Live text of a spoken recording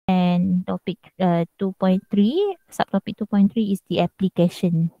in topik 2.3, subtopic 2.3 is the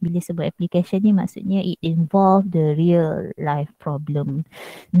application. Bila sebut application ni maksudnya it involve the real life problem,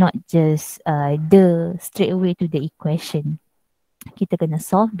 not just the straight away to the equation. Kita kena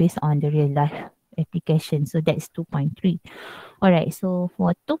solve based on the real life application. So that's 2.3. Alright, so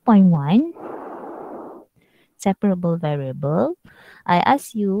for 2.1, separable variable, I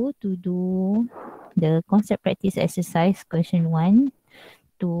ask you to do the concept practice exercise question 1,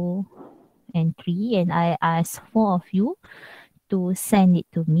 2 and 3, and I ask 4 of you to send it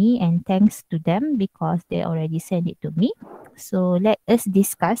to me, and thanks to them because they already sent it to me. So let us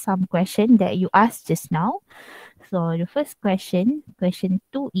discuss some question that you asked just now. So the first question, question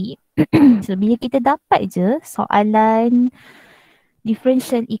 2E. So bila kita dapat je soalan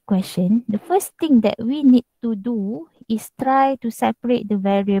differential equation, the first thing that we need to do is try to separate the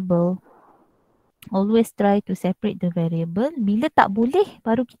variable. Always try to separate the variable. Bila tak boleh,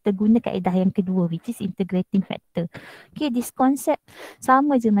 baru kita guna kaedah yang kedua, which is integrating factor. Okay, this concept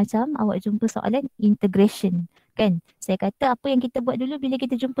sama je macam awak jumpa soalan integration. Kan? Saya kata apa yang kita buat dulu bila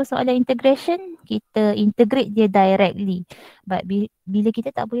kita jumpa soalan integration, kita integrate dia directly. But bila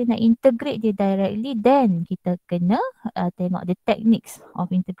kita tak boleh nak integrate dia directly, then kita kena tengok the techniques of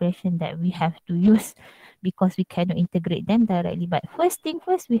integration that we have to use, because we cannot integrate them directly. But first thing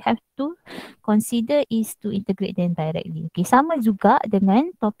first, we have to consider is to integrate them directly. Okay, sama juga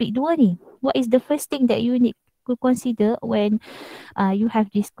dengan topik 2 ni. What is the first thing that you need to consider when you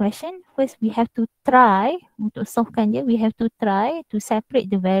have this question? First, we have to try, untuk solvekan dia, we have to try to separate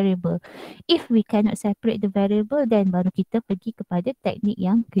the variable. If we cannot separate the variable, then baru kita pergi kepada teknik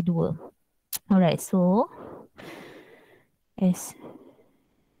yang kedua. Alright, so as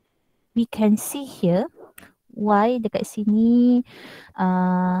we can see here, Y dekat sini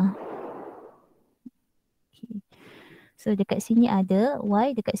so dekat sini ada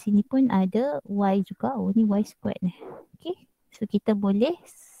Y, dekat sini pun ada Y juga. Oh, ni Y squared ni. Okay, so kita boleh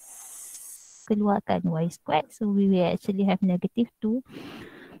keluarkan Y squared, so we will actually have negative 2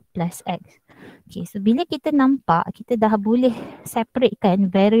 plus X. Okay, so bila kita nampak kita dah boleh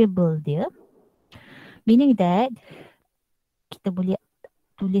separatekan variable dia, meaning that kita boleh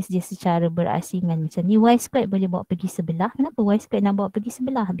tulis dia secara berasingan macam ni. Y squared boleh bawa pergi sebelah. Kenapa Y squared nak bawa pergi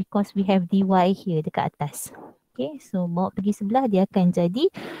sebelah? Because we have dy here dekat atas. Okay, so bawa pergi sebelah dia akan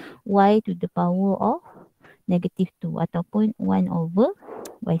jadi y to the power of negative 2 ataupun 1 over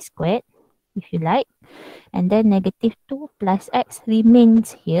y squared if you like. And then negative 2 plus x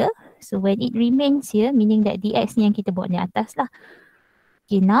remains here. So when it remains here, meaning that dx ni yang kita bawa ni atas lah.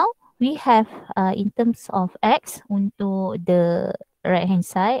 Okay, now we have in terms of x untuk the right hand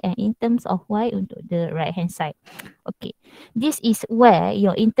side and in terms of y untuk the right hand side. Okay, this is where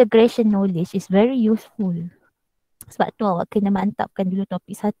your integration knowledge is very useful. Sebab tu awak kena mantapkan dulu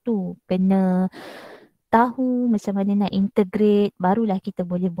topik 1, kena tahu macam mana nak integrate, barulah kita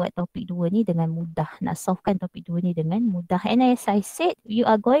boleh buat topik 2 ni dengan mudah, nak solvekan topik 2 ni dengan mudah. And as I said, you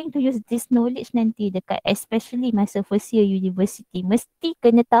are going to use this knowledge nanti dekat especially masa first year university, mesti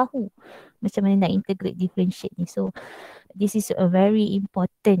kena tahu macam mana nak integrate differentiate ni. So this is a very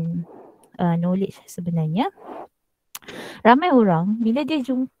important knowledge sebenarnya. Ramai orang bila dia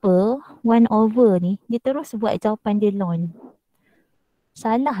jumpa 1 over ni, dia terus buat jawapan dia ln.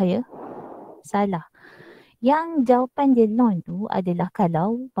 Salah ya? Salah. Yang jawapan dia ln tu adalah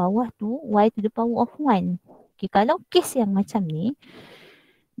kalau bawah tu y to the power of 1. Okay, kalau case yang macam ni,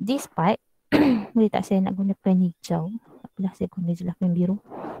 this part, boleh tak saya nak guna pen hijau? Apalah, saya guna je lah pen biru.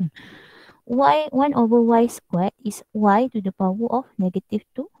 Y 1 over y squared is y to the power of negative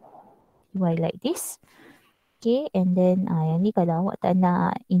 2. Y like this. Okay, and then yang ni kalau awak tak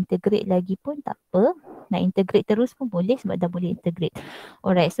nak integrate lagi pun tak apa. Nak integrate terus pun boleh sebab dah boleh integrate.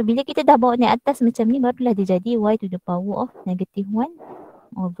 Alright, so bila kita dah bawa naik atas macam ni, barulah dia jadi y to the power of negative 1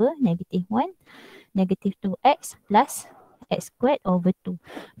 over negative 1, negative 2x plus x squared over 2.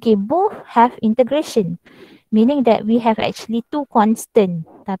 Okay, both have integration. Meaning that we have actually 2 constant.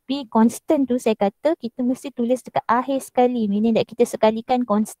 Tapi constant tu saya kata kita mesti tulis dekat akhir sekali. Meaning that kita sekalikan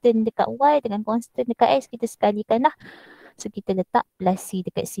constant dekat y dengan constant dekat x, kita sekalikan lah. So kita letak plus c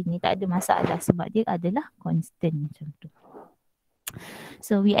dekat sini. Tak ada masalah sebab dia adalah constant macam tu.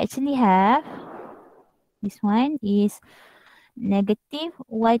 So we actually have, this one is negative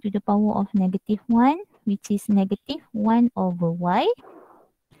y to the power of negative 1, which is negative 1 over y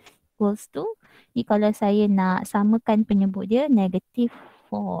equals to, ni kalau saya nak samakan penyebut dia, negative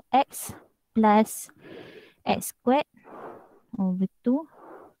 4x plus x squared over 2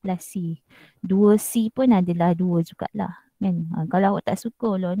 plus c. 2c pun adalah 2 jugalah. Kan? Kalau awak tak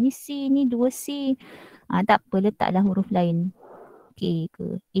suka lah, ni c, ni 2c. Tak apa, letaklah huruf lain. K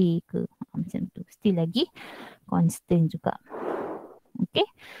ke A ke, macam tu. Still lagi constant juga. Okay.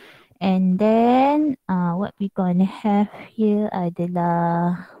 And then what we gonna have here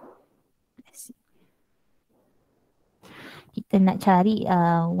adalah, kita nak cari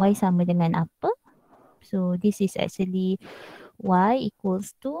y sama dengan apa. So this is actually y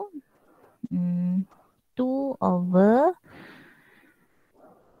equals to 2 over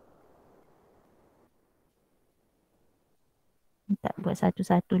tak buat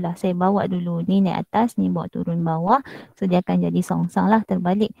satu-satu lah. Saya bawa dulu ni naik atas, ni bawa turun bawah. So dia akan jadi songsang lah,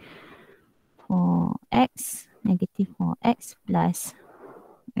 terbalik. 4x negatif 4x plus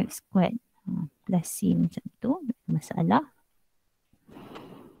x squared plus c macam tu. Masalah.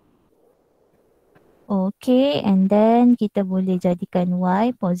 Okay, and then kita boleh jadikan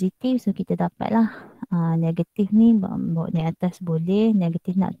y positif. So kita dapatlah negatif ni bawa naik atas boleh,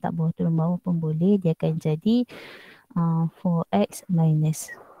 negatif nak letak bawah turun bawah pun boleh. Dia akan jadi 4x minus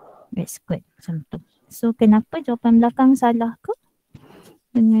x squared macam tu. So kenapa jawapan belakang salah ke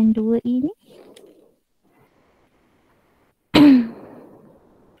dengan 2i ni?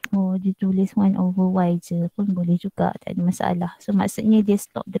 Oh, dia tulis 1 over y je pun boleh juga, tak ada masalah. So maksudnya dia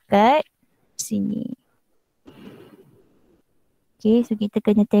stop dekat sini. Okay, so kita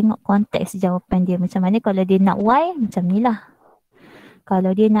kena tengok konteks jawapan dia macam mana. Kalau dia nak y, macam ni lah.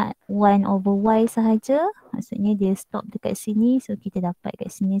 Kalau dia nak 1 over y sahaja, maksudnya dia stop dekat sini. So kita dapat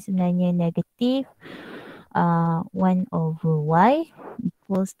kat sini sebenarnya negatif 1 over y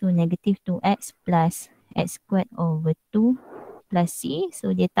equals to negative 2x plus x squared over 2 plus c.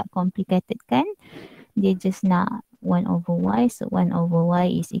 So dia tak complicated kan. Dia just nak 1 over y. So 1 over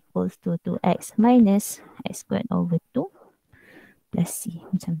y is equals to 2x minus x squared over 2 plus c.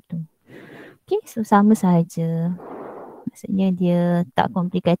 Macam tu. Okay, so sama sahaja. Maksudnya dia tak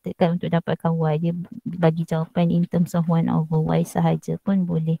complicated kan untuk dapatkan y. Dia bagi jawapan in terms of 1 over y sahaja pun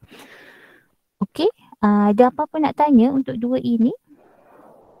boleh. Okay, ada apa-apa nak tanya untuk 2i ni?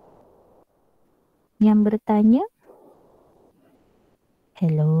 Yang bertanya?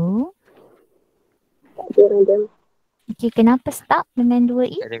 Hello? Okay, kenapa stuck dengan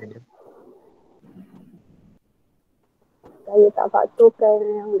 2i? Saya tak fakturkan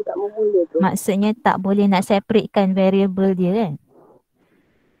yang dekat mula tu. Maksudnya tak boleh nak separatekan variable dia kan?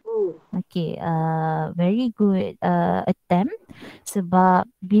 Okay, very good attempt. Sebab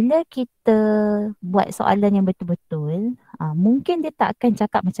bila kita buat soalan yang betul-betul, mungkin dia tak akan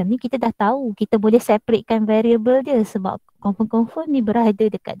cakap macam ni. Kita dah tahu kita boleh separatekan variable dia sebab confirm-confirm ni berada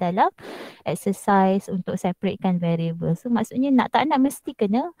dekat dalam exercise untuk separatekan variable. So maksudnya nak tak nak mesti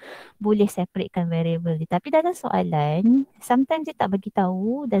kena boleh separatekan variable dia. Tapi dalam soalan, sometimes dia tak bagi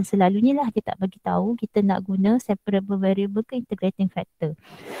tahu dan selalunya lah dia tak bagi tahu kita nak guna separable variable ke integrating factor.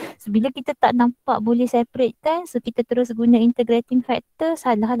 So bila kita tak nampak boleh separate kan, so kita terus guna integrating factor,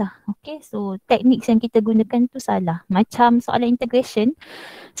 salah lah. Okay, so teknik yang kita gunakan tu salah. Macam soalan integration,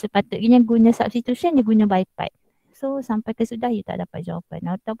 sepatutnya guna substitution, dia guna by part. So sampai ke sudah you tak dapat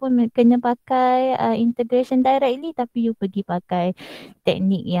jawapan. Ataupun kena pakai integration directly tapi you pergi pakai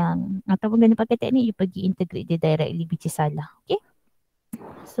teknik yang, ataupun kena pakai teknik you pergi integrate dia directly, which is salah. Okay,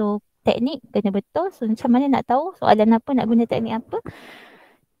 so teknik kena betul. So macam mana nak tahu soalan apa nak guna teknik apa?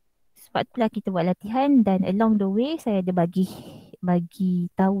 Sebab itulah kita buat latihan dan along the way saya ada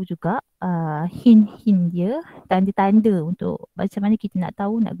bagi tahu juga hint-hint dia, tanda-tanda untuk macam mana kita nak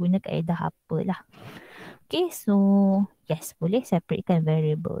tahu nak guna kaedah apalah. Okay, so yes, boleh separatekan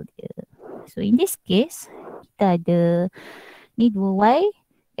variable dia. So in this case, kita ada ni 2y,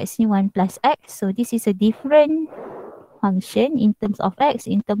 kat sini 1 plus x. So this is a different function in terms of x,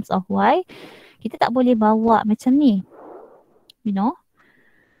 in terms of y. Kita tak boleh bawa macam ni, you know,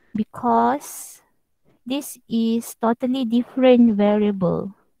 because this is totally different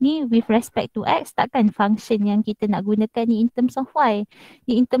variable. Ni with respect to x, takkan function yang kita nak gunakan ni in terms of y.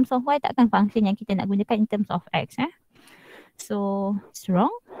 Ni in terms of y takkan function yang kita nak gunakan in terms of x. So it's wrong.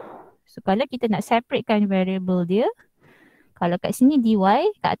 So kalau kita nak separatekan variable dia, kalau kat sini dy,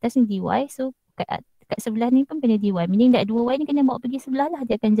 kat atas ni dy, so kat sebelah ni pun kena dy. Meaning that 2y ni kena bawa pergi sebelah lah.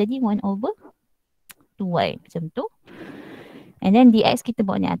 Dia akan jadi 1 over 2y macam tu. And then dx kita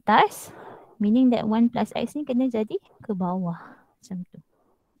bawa ni atas. Meaning that 1 plus x ni kena jadi ke bawah macam tu.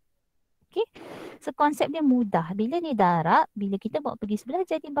 Okay, so konsep dia mudah. Bila ni darab, bila kita bawa pergi sebelah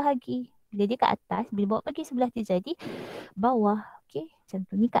jadi bahagi. Bila dia kat atas, bila bawa pergi sebelah dia jadi bawah. Okay, macam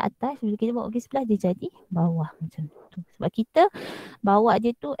tu. Ni kat atas, bila kita bawa pergi sebelah dia jadi bawah macam tu. Sebab kita bawa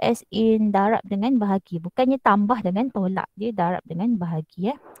dia tu as in darab dengan bahagi. Bukannya tambah dengan tolak. Dia darab dengan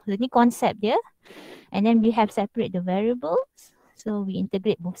bahagi. So ni konsep dia. And then we have separate the variables. So we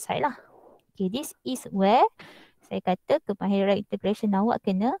integrate both side lah. Okay, this is where Saya kata kemahiran integration awak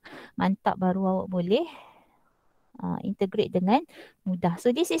kena mantap baru awak boleh integrate dengan mudah.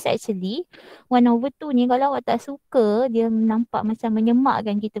 So this is actually 1/2 ni kalau awak tak suka dia nampak macam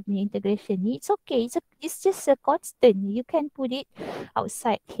menyemakkan kita punya integration ni, it's okay. It's just a constant. You can put it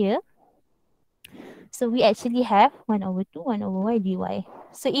outside here. So we actually have 1/2 1/y dy.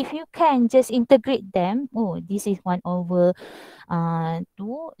 So if you can just integrate them, oh this is 1/2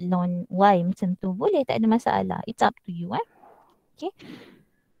 ln y macam tu, boleh, tak ada masalah. It's up to you. Okay.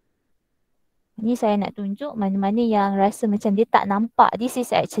 Ni saya nak tunjuk mana-mana yang rasa macam dia tak nampak. This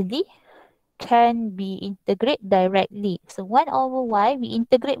is actually can be integrate directly. So 1/y, we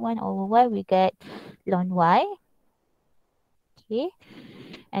integrate 1/y, we get ln y. Okay.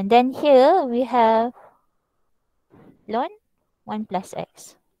 And then here we have ln 1 plus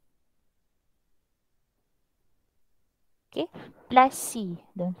x. Okay. Plus c.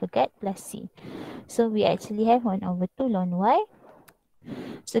 Don't forget plus c. So we actually have 1/2 ln y.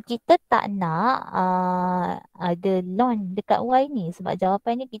 So kita tak nak ada ln dekat y ni sebab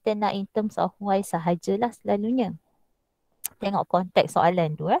jawapan ni kita nak in terms of y sahajalah selalunya. Tengok konteks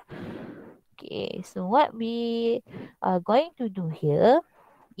soalan tu. Okay, so what we are going to do here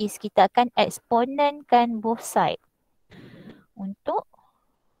is kita akan eksponenkan both side untuk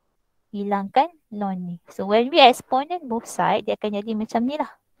hilangkan ln ni. So when we exponent both side, dia akan jadi macam ni lah.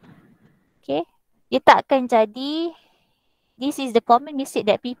 Okay, dia tak akan jadi. This is the common mistake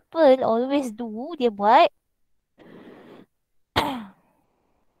that people always do. Dia buat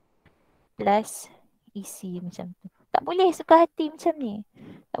plus isi macam tu. Tak boleh suka hati macam ni.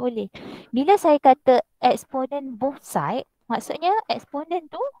 Tak boleh. Bila saya kata exponent both side, maksudnya exponent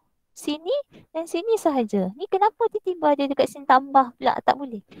tu sini dan sini sahaja. Ni kenapa tiba-tiba ada dekat sini tambah pula? Tak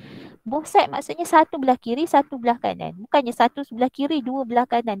boleh. Both side maksudnya satu belah kiri, satu belah kanan. Bukannya satu sebelah kiri, dua belah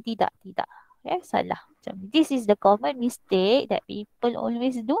kanan. Tidak, tidak. Salah. This is the common mistake that people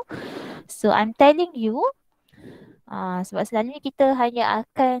always do. So I'm telling you, sebab selalunya kita hanya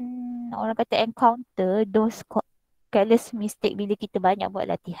akan orang kata encounter those careless mistake bila kita banyak buat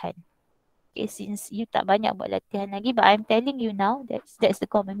latihan. Okay, since you tak banyak buat latihan lagi, but I'm telling you now that's the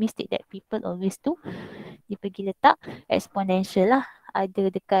common mistake that people always do. Dia pergi letak exponential lah, ada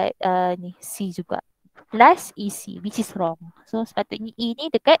dekat ni C juga, plus EC, which is wrong. So sepatutnya E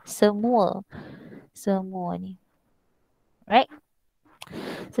ni dekat semua ni. Right?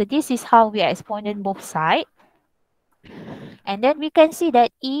 So this is how we exponent both side. And then we can see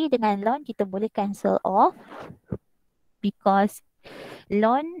that E dengan ln kita boleh cancel off because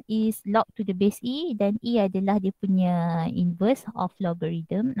ln is log to the base E dan E adalah dia punya inverse of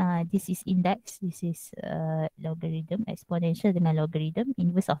logarithm. This is index, this is logarithm, exponential dengan logarithm,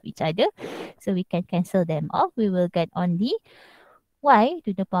 inverse of each other. So we can cancel them off. We will get only y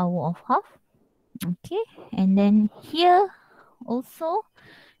to the power of half. Okay, and then here also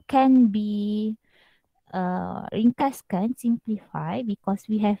can be ringkaskan, simplify, because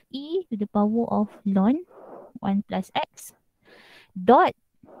we have E to the power of ln 1 plus x dot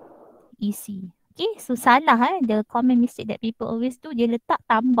EC. Okay, so salah the common mistake that people always do, dia letak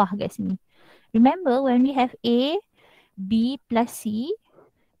tambah kat sini. Remember when we have A, B plus C,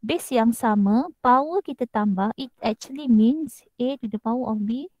 base yang sama, power kita tambah, it actually means A to the power of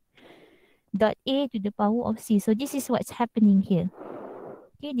B dot A to the power of C. So this is what's happening here.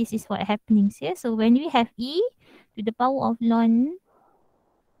 Okay, this is what happening here. So when we have E to the power of ln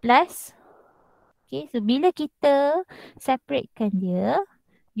plus, okay, so bila kita separatekan dia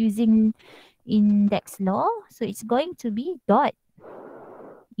using index law, so it's going to be dot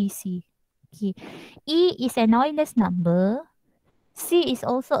EC. Okay, E is an Euler's number. C is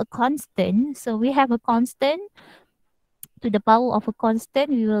also a constant. So we have a constant. To the power of a constant,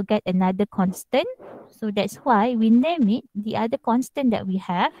 we will get another constant. So that's why we name it, the other constant that we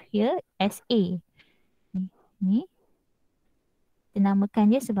have here, as A. Ni. Kita namakan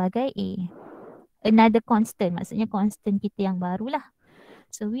dia sebagai A. Another constant, maksudnya constant kita yang barulah.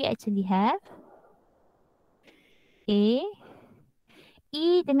 So we actually have A.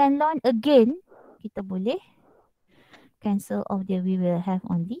 E dengan ln again, kita boleh cancel off dia. We will have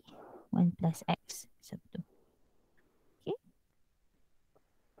only 1 plus x. So, okay.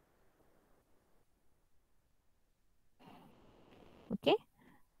 Okay.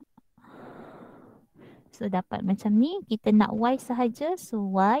 So dapat macam ni. Kita nak y sahaja. So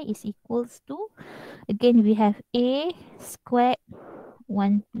y is equals to, again we have A squared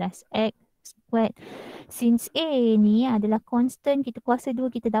 1 plus x squared. Since A ni adalah constant, kita kuasa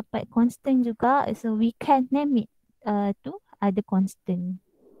 2, kita dapat constant juga. So we can name it to other constant.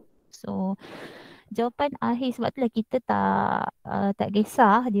 So jawapan akhir, sebab itulah kita tak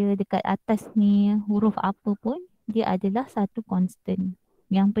kisah dia dekat atas ni huruf apa pun. dia adalah satu constant.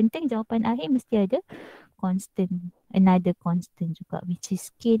 Yang penting jawapan akhir mesti ada constant. Another constant juga, which is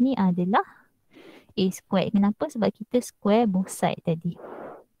K ni adalah A squared. Kenapa? Sebab kita square both side tadi.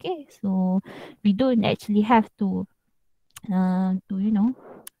 Okay, so we don't actually have to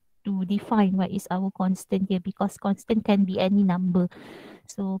to define what is our constant here, because constant can be any number.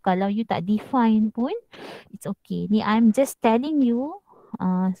 So kalau you tak define pun it's okay. Ni I'm just telling you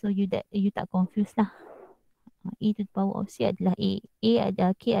so you tak confused lah. A to the power of C adalah A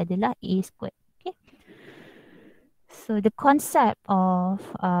adalah K adalah A squared. Okay. So the concept of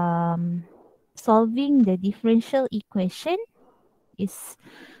solving the differential equation is,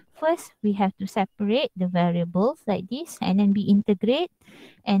 first we have to separate the variables like this, and then we integrate,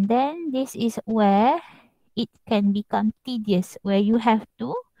 and then this is where it can become tedious, where you have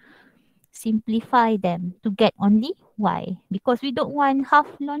to simplify them to get only y, because we don't want half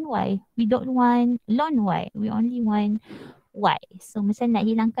ln y, we don't want ln y, we only want y. So macam nak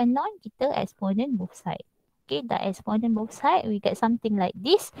hilangkan ln, kita exponent both side. Okay, the exponent both side, we get something like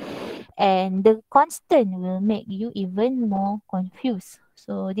this, and the constant will make you even more confused.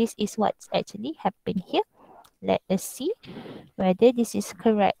 So this is what's actually happened here. Let us see whether this is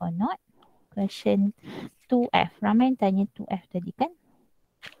correct or not. Question 2F. Ramai tanya 2F tadi kan?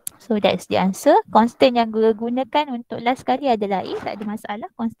 So that's the answer. Constant yang kita gunakan untuk last kali adalah A, tak ada masalah.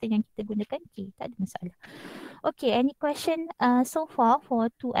 Constant yang kita gunakan K, tak ada masalah. Okay, any question so far for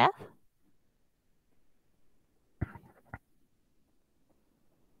 2F?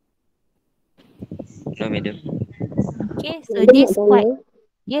 No, madam. Okay, so Madam this nak quite, tanya,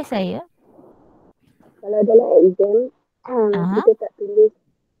 yes saya. kalau dalam exam, Aha. kita tak tulis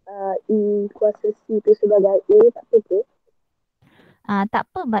E kuasa C tu sebagai A, tak apa ke? Tak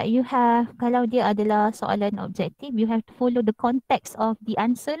apa, but you have, kalau dia adalah soalan objektif, you have to follow the context of the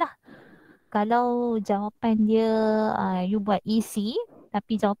answer lah. Kalau jawapan dia you buat EC,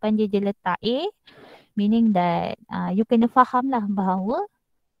 tapi jawapan dia letak A, meaning that you kena faham lah bahawa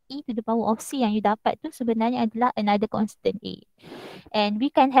E to the power of C yang you dapat tu sebenarnya adalah another constant A. And we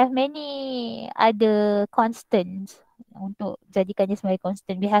can have many other constants untuk jadikannya sebagai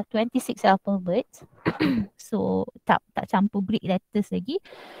constant. We have 26 alphabets. So tak campur Greek letters lagi.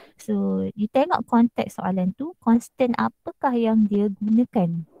 So you tengok konteks soalan tu, constant apakah yang dia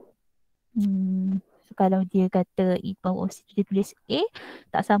gunakan. So kalau dia kata E power of C, dia tulis A,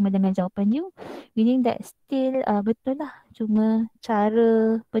 tak sama dengan jawapan you, meaning that still betul lah, cuma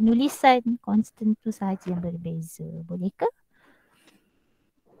cara penulisan constant tu sahaja yang berbeza. Boleh ke?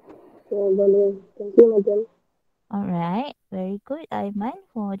 Okay, boleh. Thank you, Madam. Alright, very good Aiman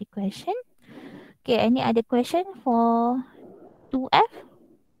for the question. Okay, any other question for 2F?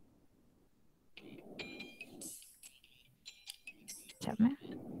 Sekejap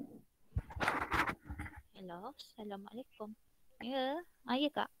Hello, Assalamualaikum. Ya, ya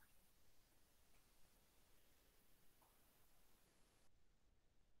kak.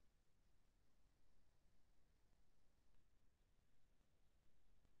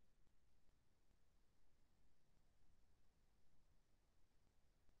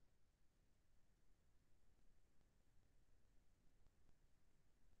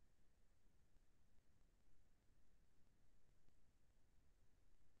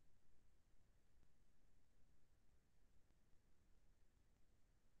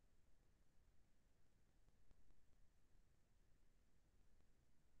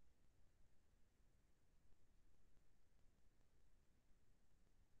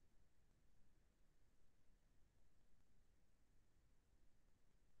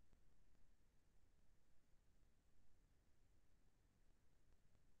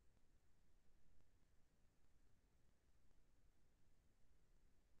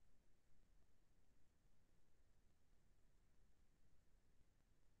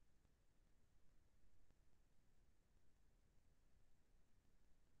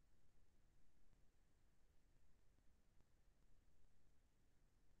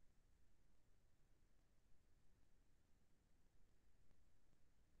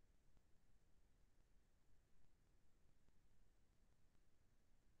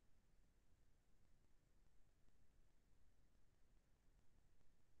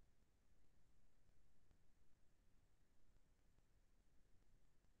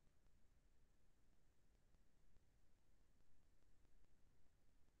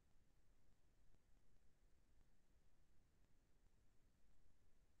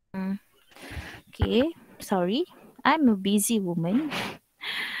 Okay, sorry. I'm a busy woman.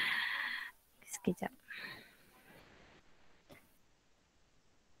 Sekejap.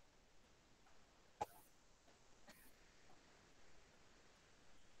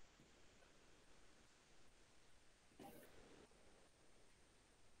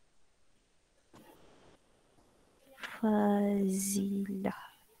 Fazilah.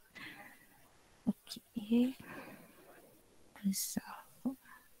 Okey. Besar.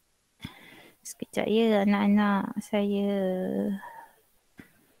 Sekejap ya anak-anak saya.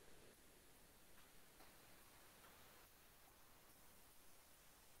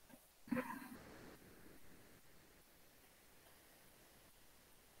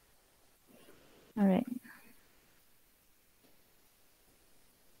 Alright.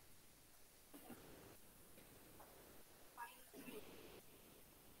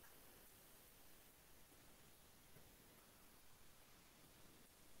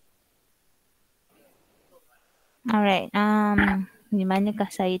 Alright. Di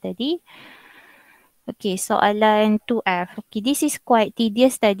manakah saya tadi? Okay, soalan 2F. Okay, this is quite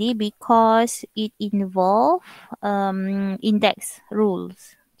tedious tadi because it involve index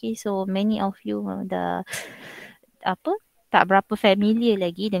rules. Okay, so many of you dah tak berapa familiar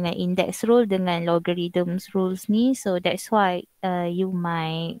lagi dengan index rule dengan logarithms rules ni, so that's why you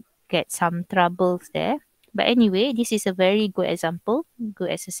might get some troubles there. But anyway, this is a very good example,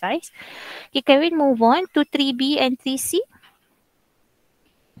 good exercise. Okay, can we move on to 3B and 3C?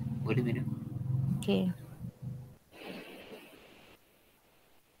 Boleh, madam. Okay.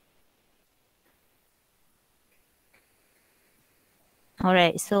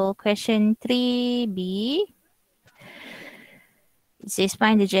 Alright, so question 3B. It says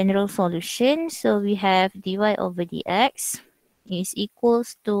find the general solution. So we have dy over dx is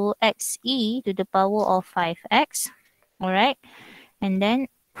equals to xe to the power of 5x. Alright. And then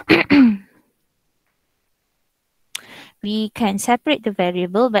we can separate the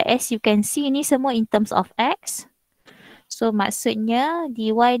variable, but as you can see ini semua in terms of x. So maksudnya dy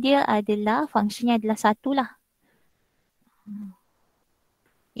dia adalah fungsinya adalah 1 lah.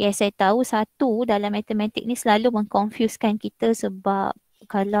 Yes, saya tahu 1 dalam matematik ni selalu mengconfusekan kita sebab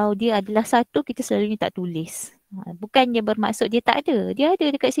kalau dia adalah 1 kita selalunya tak tulis. Bukannya bermaksud dia tak ada. Dia ada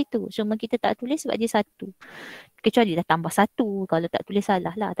dekat situ. Cuma kita tak tulis sebab dia 1. Kecuali dah tambah 1. Kalau tak tulis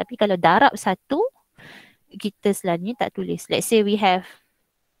salah lah. Tapi kalau darab 1, kita selalunya tak tulis. Let's say we have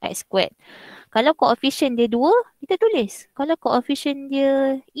x squared. Kalau koefisien dia 2, kita tulis. Kalau koefisien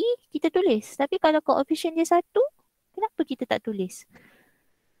dia e, kita tulis. Tapi kalau koefisien dia 1, kenapa kita tak tulis?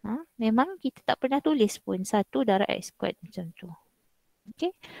 Memang kita tak pernah tulis pun 1 darab x squared macam tu.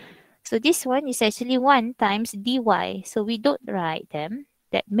 Okay. So this one is actually 1 times dy. So we don't write them.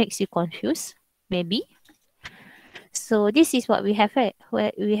 That makes you confused. Maybe. So this is what we have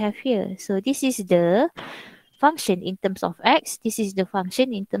here. So this is the function in terms of x. This is the function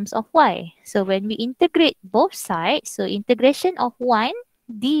in terms of y. So when we integrate both sides, so integration of 1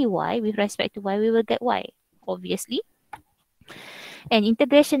 dy with respect to y, we will get y. Obviously. And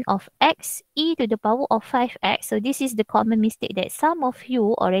integration of x e to the power of 5x. So this is the common mistake that some of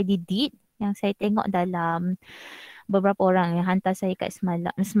you already did. Yang saya tengok dalam beberapa orang yang hantar saya kat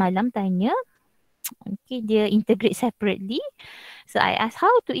semalam tanya. Okay, dia integrate separately. So I asked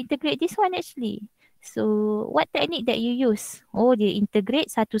how to integrate this one actually. So what technique that you use? Oh, dia integrate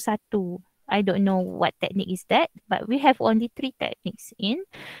satu-satu. I don't know what technique is that, but we have only 3 techniques in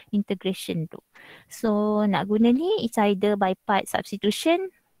integration tu. So nak guna ni, it's either by part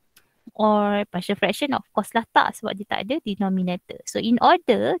substitution or partial fraction. Of course lah tak, sebab dia tak ada denominator. So in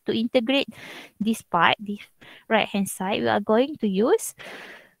order to integrate this part, the right hand side, we are going to use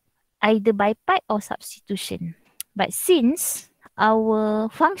either by part or substitution. But since our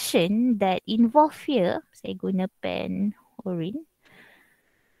function that involve here, saya guna pen orange,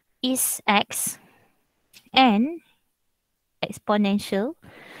 is x and exponential.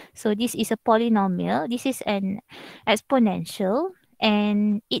 So this is a polynomial. This is an exponential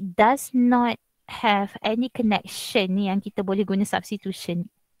and it does not have any connection yang kita boleh guna substitution.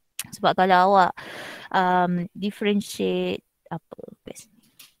 Sebab kalau awak differentiate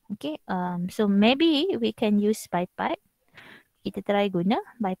okay, so maybe we can use by part. Kita try guna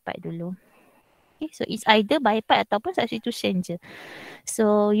by part dulu. Okay, so it's either by part ataupun substitution je.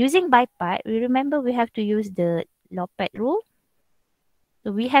 So using by part, we remember we have to use the Lopez rule.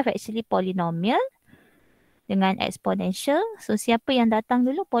 So we have actually polynomial dengan exponential. So siapa yang datang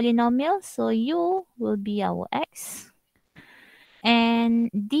dulu? Polynomial. So u will be our x.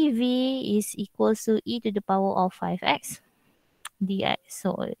 And dv is equal to e to the power of 5x dx.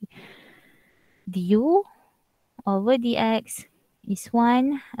 So du over dx is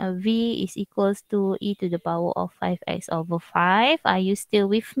 1. V is equals to e to the power of 5x over 5. Are you still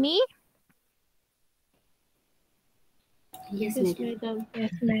with me? Yes, madam.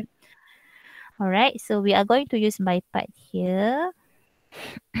 Yes, ma'am. Alright, so we are going to use by part here.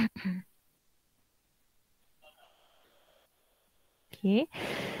 Okay,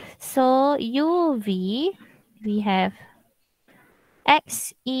 so uv we have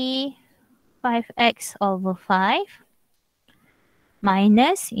xe 5x over 5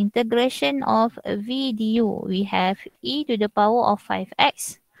 minus integration of v du. We have e to the power of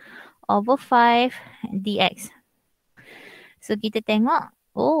 5x over 5 dx. So kita tengok,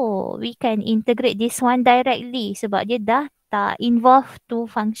 oh, we can integrate this one directly sebab dia dah tak involve two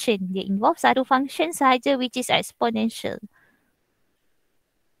function. Dia involve satu function sahaja which is exponential.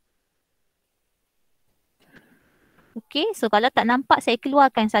 Okay, so kalau tak nampak saya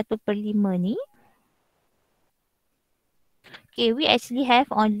keluarkan 1/5 ni. Okay, we actually have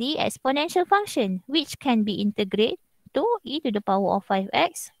only exponential function which can be integrated to e to the power of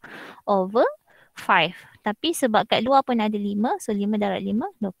 5x over 5. Tapi sebab kat luar pun ada 5, so 5 darab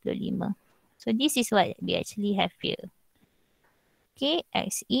 5, 25. So this is what we actually have here. Okay,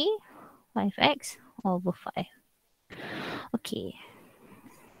 xe 5x over 5. Okay.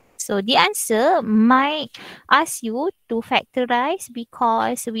 So the answer might ask you to factorize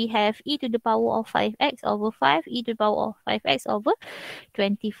because we have e to the power of 5x over 5, e to the power of 5x over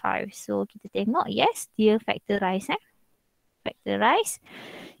 25. So kita tengok, yes, dia factorize. Factorize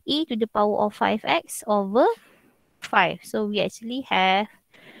e to the power of 5x over 5. So we actually have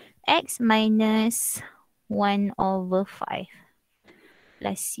x minus 1 over 5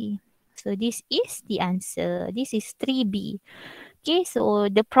 plus c. So this is the answer. This is 3B. Okay, so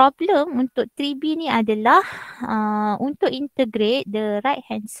the problem untuk 3B ni adalah untuk integrate the right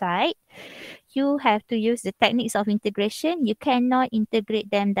hand side, you have to use the techniques of integration. You cannot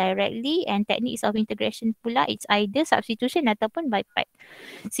integrate them directly, and techniques of integration pula, it's either substitution ataupun by part.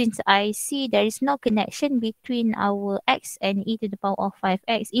 Since I see there is no connection between our x and e to the power of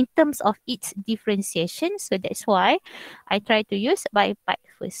 5x in terms of its differentiation, so that's why I try to use by part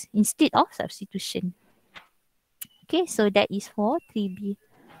first instead of substitution. Okay, so that is for 3B.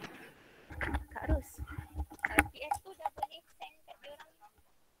 Kak Ros, PS tu dah boleh send kat dia orang?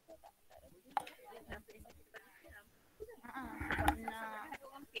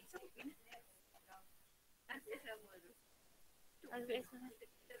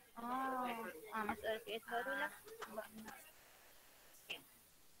 Masuk LPS baru lah.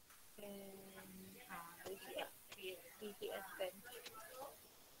 PTS kan.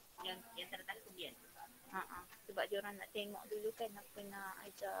 Yang terletak kemudian. Sebab dia orang nak tengok dulu kan apa nak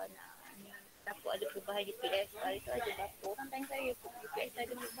ajar, nak ni, takut ada perubahan di PS. Hari tu aja berapa orang tanya saya PS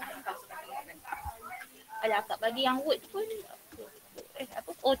ada perubahan. Alah akak bagi yang Word pun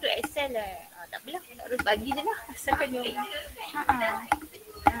apa? Oh tu Excel lah. Tak apalah, tak harus bagi je lah. Asalkan dia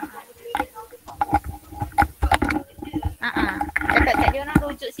cakap kat dia orang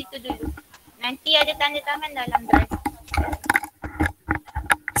rujuk situ dulu. Nanti ada tanda tangan dalam drive.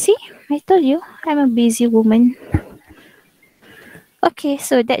 See, I told you, I'm a busy woman. Okay,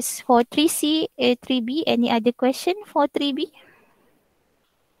 so that's for 3C, 3B. Any other question for 3B?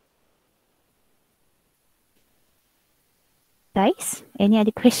 Guys, any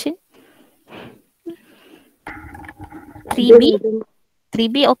other question? 3B?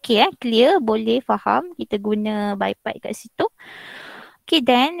 3B okay clear, boleh faham. Kita guna by part kat situ. Okay,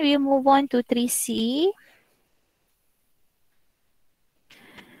 then we move on to 3C.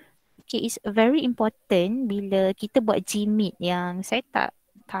 Okay, it's very important bila kita buat GMIT yang saya tak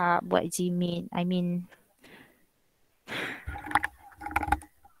buat GMIT. I mean,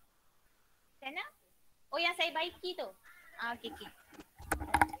 sana? Oh, yang saya baiki tu. Okay.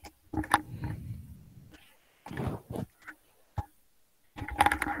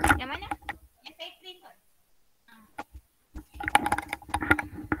 Yang mana? Yang saya print tu.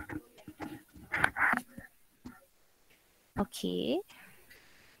 Okay.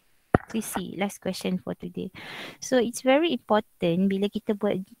 We see last question for today. So it's very important bila kita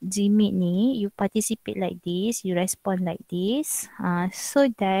buat GMIT ni, you participate like this, you respond like this,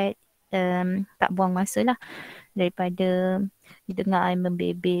 so that tak buang masa lah, daripada you dengar I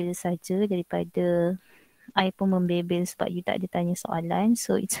membebel saja, daripada I pun membebel sebab you tak ada tanya soalan.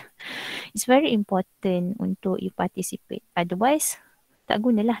 So it's very important untuk you participate. Otherwise tak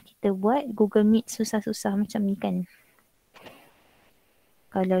gunalah kita buat Google Meet susah-susah macam ni kan.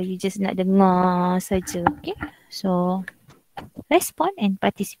 Kalau you just nak dengar saja, okay? So, respond and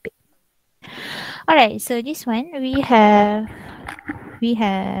participate. Alright, so this one we have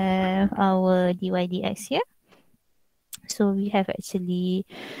our dy dx here. So we have actually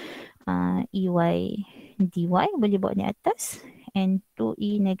ey dy, boleh bawa ni atas, and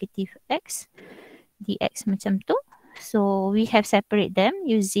 2e negative x dx macam tu. So we have separate them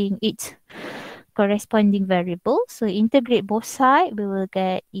using its corresponding variable. So integrate both sides, we will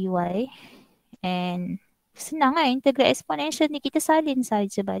get ey, and senang lah integrate exponential ni, kita salin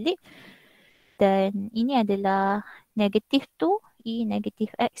saja balik. dan ini adalah negative 2 E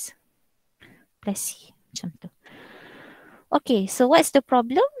negative X plus C. Macam tu. Okay, so what's the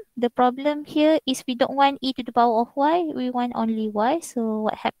problem? The problem here is we don't want E to the power of Y. We want only Y. So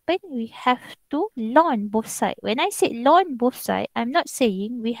what happened? We have to ln both sides. When I say ln both sides, I'm not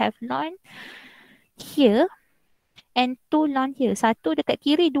saying we have ln here and 2 ln here. Satu dekat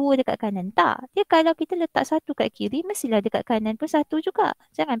kiri, 2 dekat kanan. Tak. Dia kalau kita letak satu kat kiri, mestilah dekat kanan pun satu juga.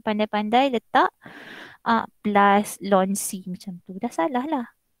 Jangan pandai-pandai letak plus ln C macam tu. Dah salah lah.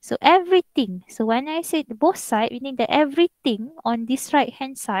 So everything. So when I said both side, meaning that everything on this right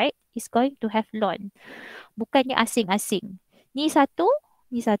hand side is going to have ln. Bukannya asing-asing. Ni satu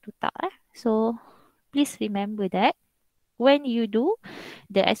tak. So please remember that when you do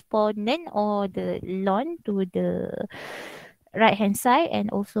the exponent or the ln to the right hand side and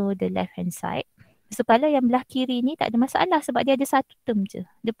also the left hand side. So kalau yang belah kiri ni tak ada masalah sebab dia ada satu term je.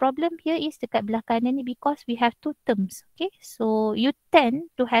 The problem here is dekat belah kanan ni because we have two terms. Okay, so you tend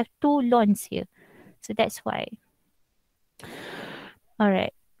to have two lns here. So that's why.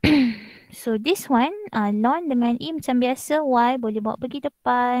 Alright. So this one, ln dengan E macam biasa, Y boleh bawa pergi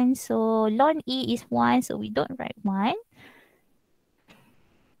depan. So ln E is 1, so we don't write 1.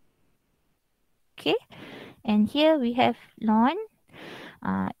 Okay, and here we have ln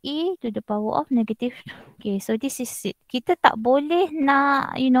E to the power of negative. Okay, so this is it. Kita tak boleh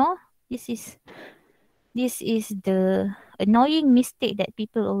nak, this is the annoying mistake that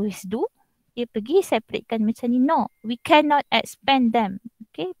people always do. Dia pergi separatekan macam ni. No, we cannot expand them.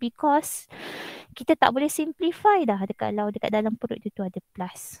 Okay, because kita tak boleh simplify dah kalau dekat dalam perut dia tu ada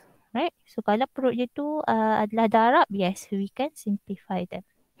plus. Right? So kalau perut dia tu adalah darab, yes, we can simplify them.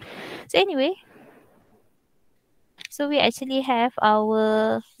 So anyway, so we actually have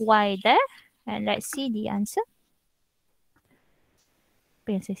our Y there. And let's see the answer.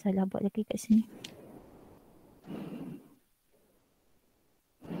 Apa yang saya salah buat lagi kat sini?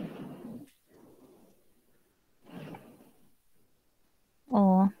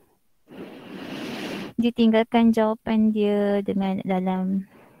 Oh. Dia tinggalkan jawapan dia dengan dalam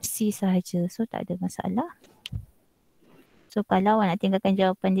C sahaja. So tak ada masalah. So kalau awak nak tinggalkan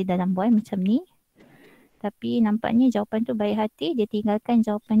jawapan dia dalam Y macam ni. Tapi nampaknya jawapan tu baik hati. Dia tinggalkan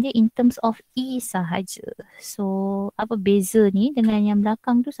jawapan dia in terms of E sahaja. So apa beza ni dengan yang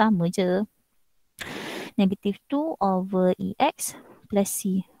belakang tu sama je. Negative 2 over EX plus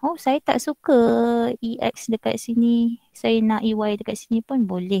C. Oh, saya tak suka EX dekat sini. Saya nak EY dekat sini pun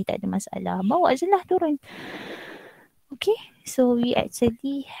boleh, tak ada masalah. Bawa je lah turun. Okay, so we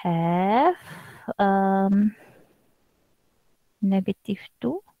actually have negative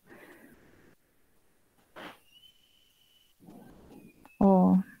 2.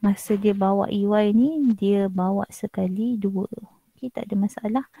 Oh, masa dia bawa EY ni, dia bawa sekali 2. Okay, tak ada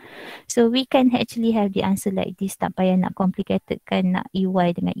masalah. So we can actually have the answer like this. Tak payah nak complicated kan, nak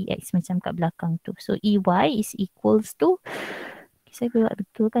EY dengan EX macam kat belakang tu. So EY is equals to, saya buat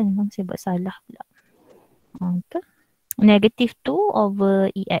betul kan? Memang saya buat salah pula. Betul. Negative 2 over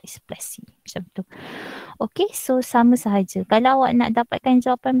EX plus C. Macam tu. Okay, so sama sahaja. Kalau awak nak dapatkan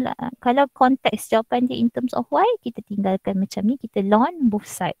jawapan, kalau konteks jawapan dia in terms of Y, kita tinggalkan macam ni. Kita ln both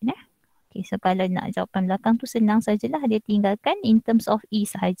side. Okay, so kalau nak jawapan belakang tu senang sajalah. Dia tinggalkan in terms of E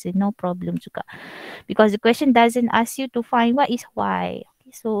sahaja. No problem juga. Because the question doesn't ask you to find what is Y.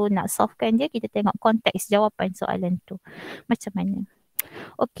 Okay, so nak solvekan dia, kita tengok konteks jawapan soalan tu. Macam mana.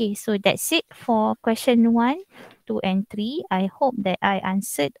 Okay, so that's it for question 1, 2 and 3. I hope that I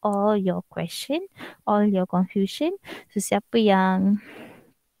answered all your question, all your confusion. So siapa yang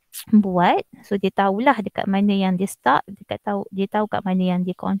buat, so dia tahulah dekat mana yang dia stuck, dia tahu kat mana yang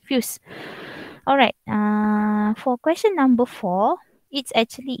dia confused. Alright, for question number 4, it's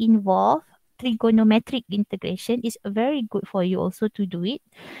actually involve trigonometric integration. It's very good for you also to do it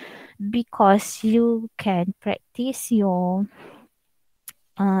because you can practice your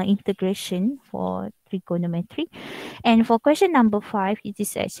integration for trigonometry. And for question number 5, it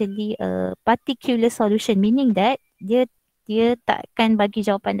is actually a particular solution, meaning that dia takkan bagi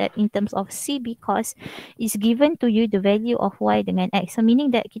jawapan that in terms of C because it's given to you the value of Y dengan X. So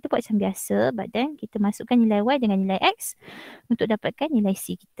meaning that kita buat macam biasa, but then kita masukkan nilai Y dengan nilai X untuk dapatkan nilai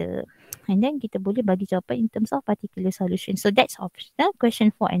C kita. And then kita boleh bagi jawapan in terms of particular solution. So that's optional,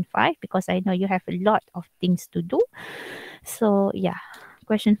 question 4 and 5, because I know you have a lot of things to do. So yeah,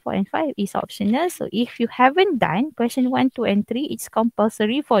 question 4 and 5 is optional. So if you haven't done question 1, 2 and 3, it's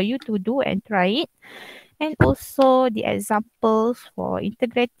compulsory for you to do and try it. And also the examples for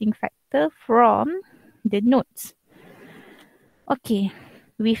integrating factor from the notes. Okay,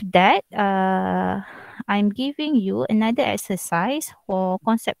 with that, I'm giving you another exercise for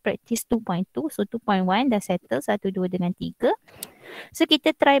concept practice 2.2. So 2.1 dah settle 1, 2 dengan 3. So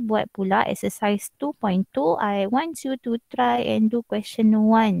kita try buat pula exercise 2.2. I want you to try and do question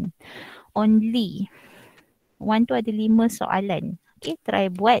 1 only. 1 tu ada 5 soalan. Okay, try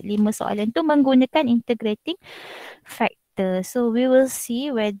buat 5 soalan tu menggunakan integrating factor. So we will see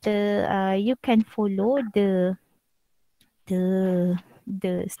whether you can follow the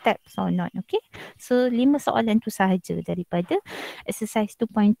steps or not. Okay, so 5 soalan tu sahaja daripada exercise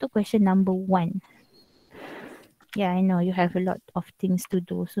 2.2 question number 1. Yeah, I know you have a lot of things to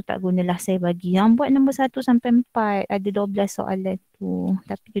do. So tak gunalah saya bagi. Yang buat nombor 1 sampai 4. Ada 12 soalan tu.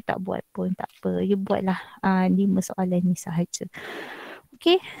 Tapi you tak buat pun tak apa. You buatlah 5 soalan ni sahaja.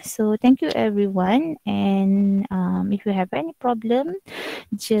 Okay, so thank you everyone. And if you have any problem,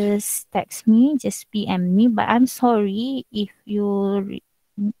 just text me, just PM me. But I'm sorry if you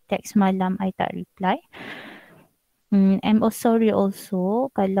text malam I tak reply. I'm sorry also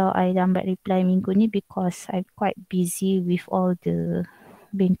kalau I lambat reply minggu ni because I'm quite busy with all the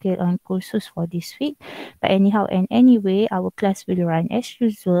bengkel on kursus for this week. But anyhow and anyway, our class will run as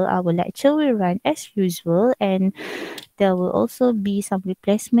usual. Our lecture will run as usual, and there will also be some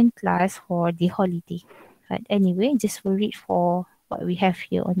replacement class for the holiday. But anyway, just read for what we have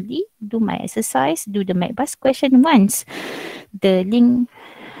here only. Do my exercise, do the MacBus question once. The link,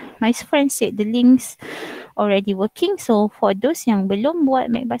 my friend said the links already working. So for those yang belum buat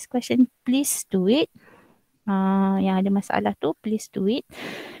MacBus question, please do it. Yang ada masalah tu, please do it.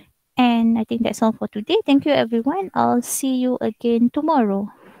 And I think that's all for today. Thank you everyone. I'll see you again tomorrow.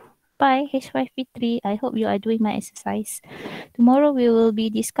 Bye H5P3. I hope you are doing my exercise. Tomorrow we will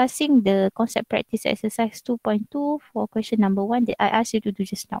be discussing the concept practice exercise 2.2 for question number 1 that I asked you to do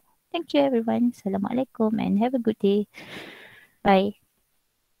just now. Thank you everyone. Assalamualaikum and have a good day. Bye.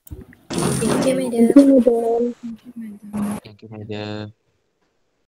 Thank you, madam. Thank you, madam. Thank you, madam.